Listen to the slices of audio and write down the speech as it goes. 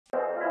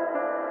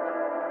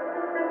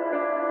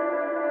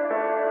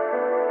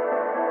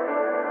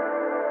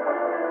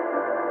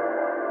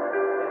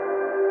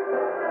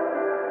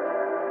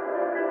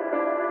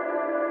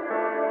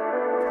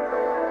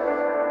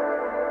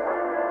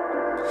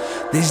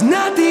There's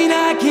nothing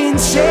I can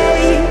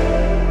say,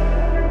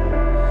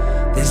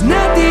 there's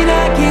nothing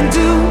I can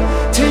do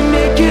to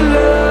make you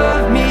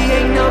love me.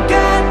 Ain't no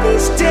God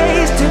these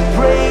days to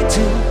pray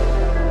to,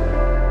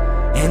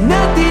 and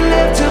nothing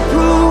left to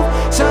prove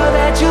so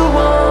that you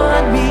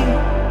want me.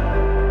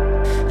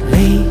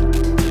 Late,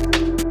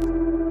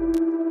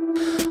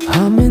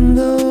 humming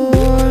the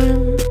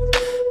warm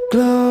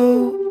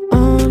glow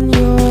on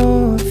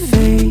your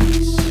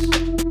face,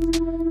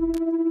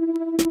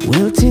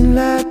 wilting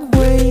like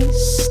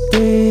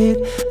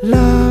wasted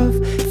love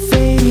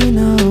fading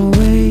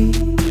away,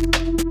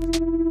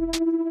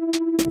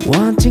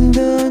 wanting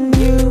the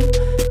new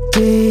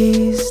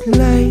day's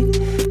light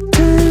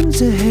turns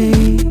to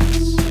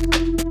haze,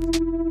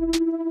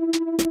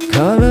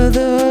 color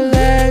the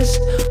last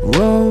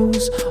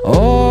rose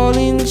all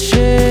in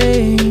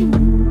shame.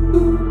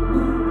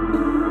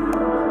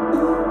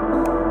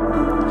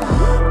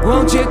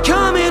 Won't you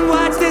come and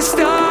watch the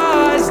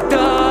stars,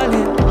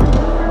 darling?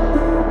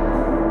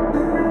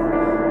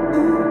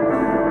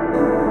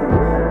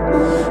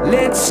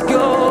 Let's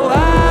go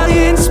out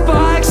in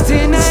sparks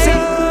tonight.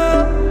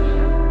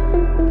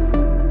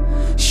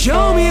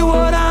 Show me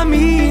what I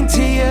mean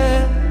to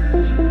you.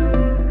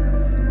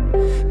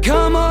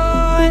 Come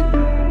on.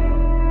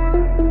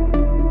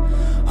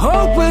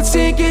 Hope we'll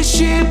sink a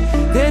ship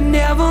that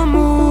never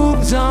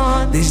moves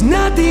on. There's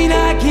nothing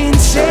I can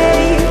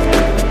say,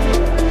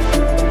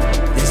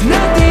 there's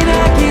nothing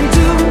I can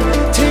do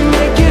to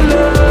make you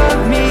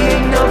love me.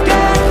 Ain't no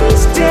God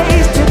these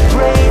days to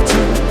pray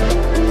to,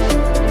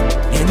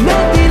 and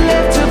nothing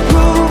left to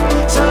prove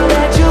so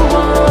that you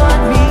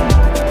want me.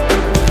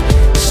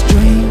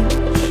 Strange,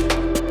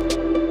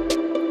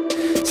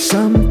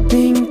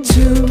 something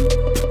too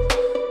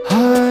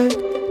hard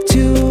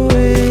to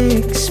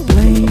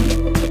explain,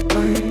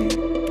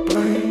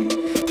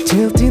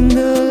 tilting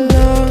the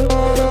love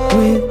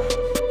with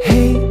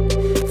hate,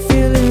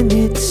 filling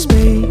its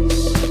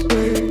space,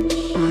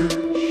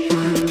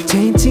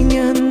 tainting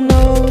an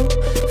old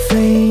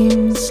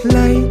flame's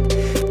light.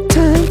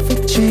 Time for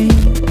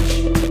change.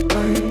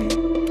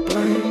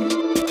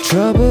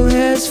 Trouble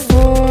has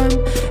formed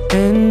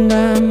and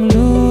I'm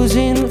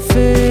losing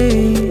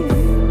faith.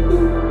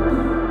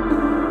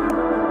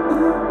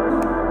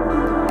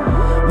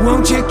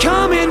 Won't you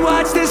come and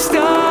watch the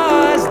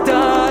stars,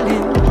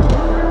 darling?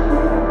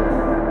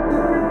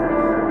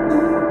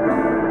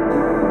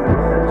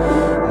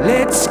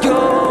 Let's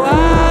go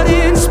out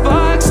in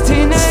sparks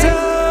tonight.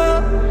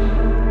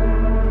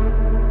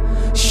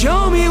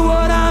 Show me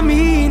what I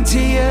mean to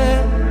you.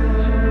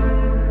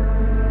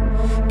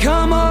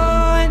 Come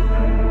on.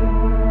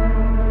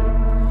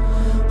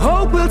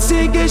 Hope we'll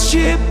sink a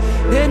ship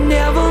that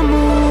never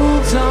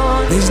moves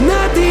on. There's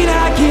nothing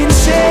I can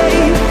say,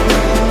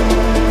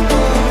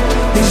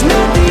 there's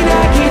nothing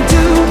I can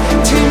do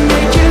to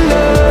make you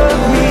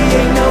love me.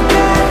 Ain't no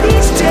God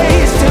these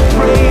days to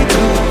pray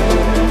to,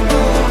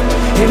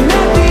 and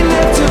nothing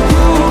left to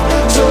prove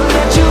so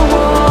that you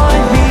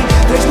want me.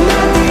 There's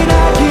nothing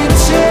I can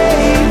say,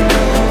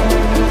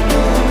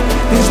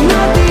 there's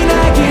nothing